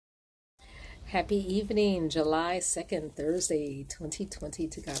Happy evening, July 2nd, Thursday, 2020.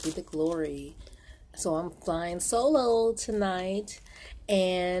 To God be the glory. So I'm flying solo tonight,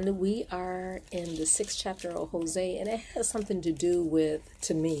 and we are in the 6th chapter of Hosea, and it has something to do with,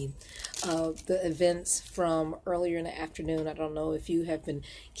 to me, the events from earlier in the afternoon. I don't know if you have been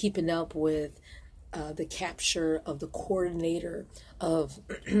keeping up with the capture of the coordinator of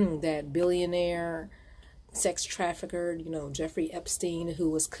that billionaire sex trafficker, Jeffrey Epstein, who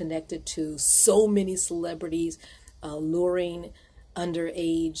was connected to so many celebrities, luring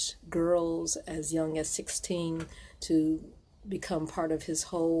underage girls as young as 16 to become part of his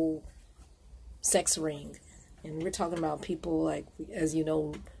whole sex ring. And we're talking about people like, as you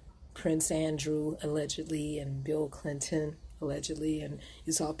know, Prince Andrew allegedly, and Bill Clinton allegedly, and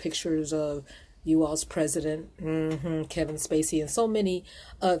you saw pictures of U.S. President Kevin Spacey and so many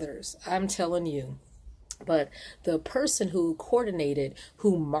others. I'm telling you. But the person who coordinated,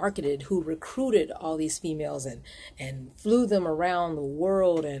 who marketed, who recruited all these females and flew them around the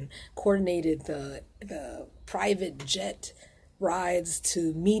world and coordinated the private jet rides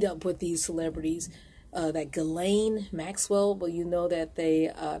to meet up with these celebrities, that Ghislaine Maxwell, well, you know that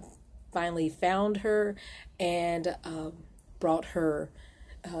they finally found her and brought her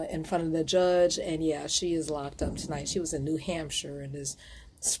in front of the judge. And yeah, she is locked up tonight. She was in New Hampshire in this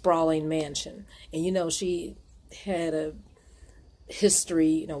sprawling mansion, and she had a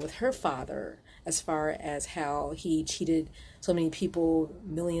history with her father as far as how he cheated so many people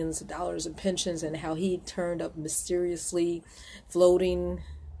millions of dollars in pensions, and how he turned up mysteriously floating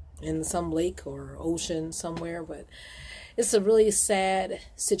in some lake or ocean somewhere. But it's a really sad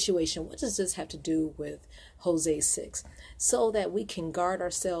situation. What does this have to do with Hosea 6? So that we can guard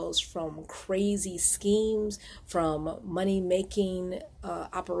ourselves from crazy schemes, from money-making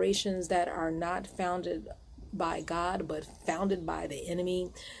operations that are not founded by God, but founded by the enemy,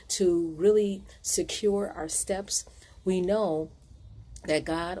 to really secure our steps. We know that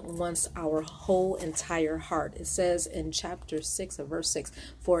God wants our whole entire heart. It says in chapter 6 of verse 6,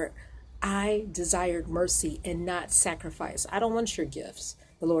 "For I desired mercy and not sacrifice." I don't want your gifts,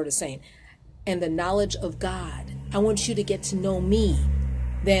 the Lord is saying, "and the knowledge of God." I want you to get to know me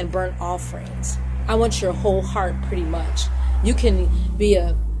than burnt offerings. I want your whole heart, pretty much. You can be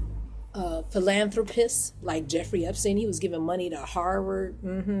a philanthropist like Jeffrey Epstein. He was giving money to Harvard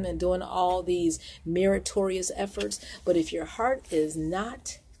and doing all these meritorious efforts. But if your heart is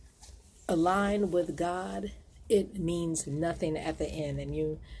not aligned with God, it means nothing at the end. And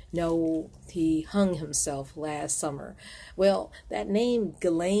he hung himself last summer. Well, that name,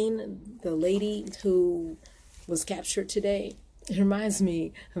 Ghislaine, the lady who was captured today, it reminds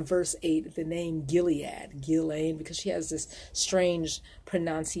me of verse 8, the name Gilead, Ghislaine, because she has this strange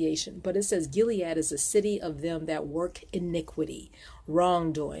pronunciation. But it says Gilead is a city of them that work iniquity,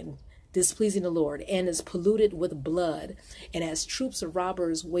 wrongdoing, displeasing the Lord, and is polluted with blood. And as troops of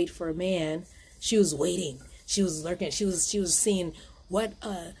robbers wait for a man, she was waiting. She was lurking. She was seeing what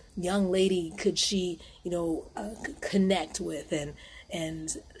young lady could she, connect with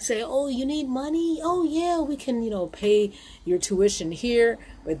and say, "Oh, you need money? Oh yeah, we can, pay your tuition here."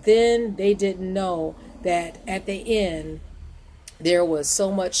 But then they didn't know that at the end there was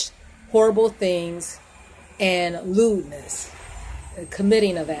so much horrible things and lewdness,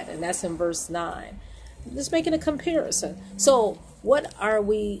 committing of that, and that's in verse 9. Just making a comparison. So what are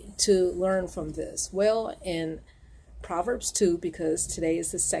we to learn from this? Well, in Proverbs 2, because today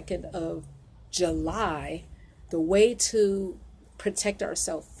is the 2nd of July, the way to protect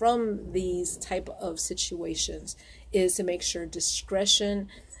ourselves from these type of situations is to make sure discretion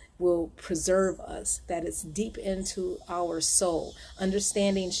will preserve us, that it's deep into our soul.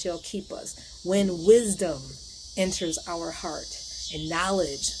 Understanding shall keep us. When wisdom enters our heart and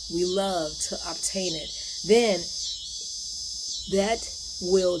knowledge, we love to obtain it, then that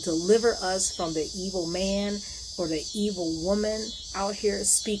will deliver us from the evil man or the evil woman out here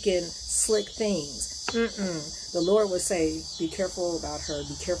speaking slick things. The Lord would say, be careful about her,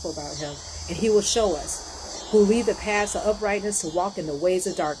 be careful about him, and he will show us who lead the paths of uprightness to walk in the ways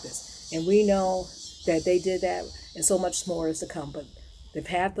of darkness. And we know that they did that, and so much more is to come. But the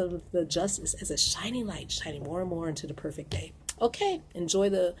path of the just is as a shining light, shining more and more into the perfect day. Okay, enjoy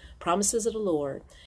the promises of the Lord,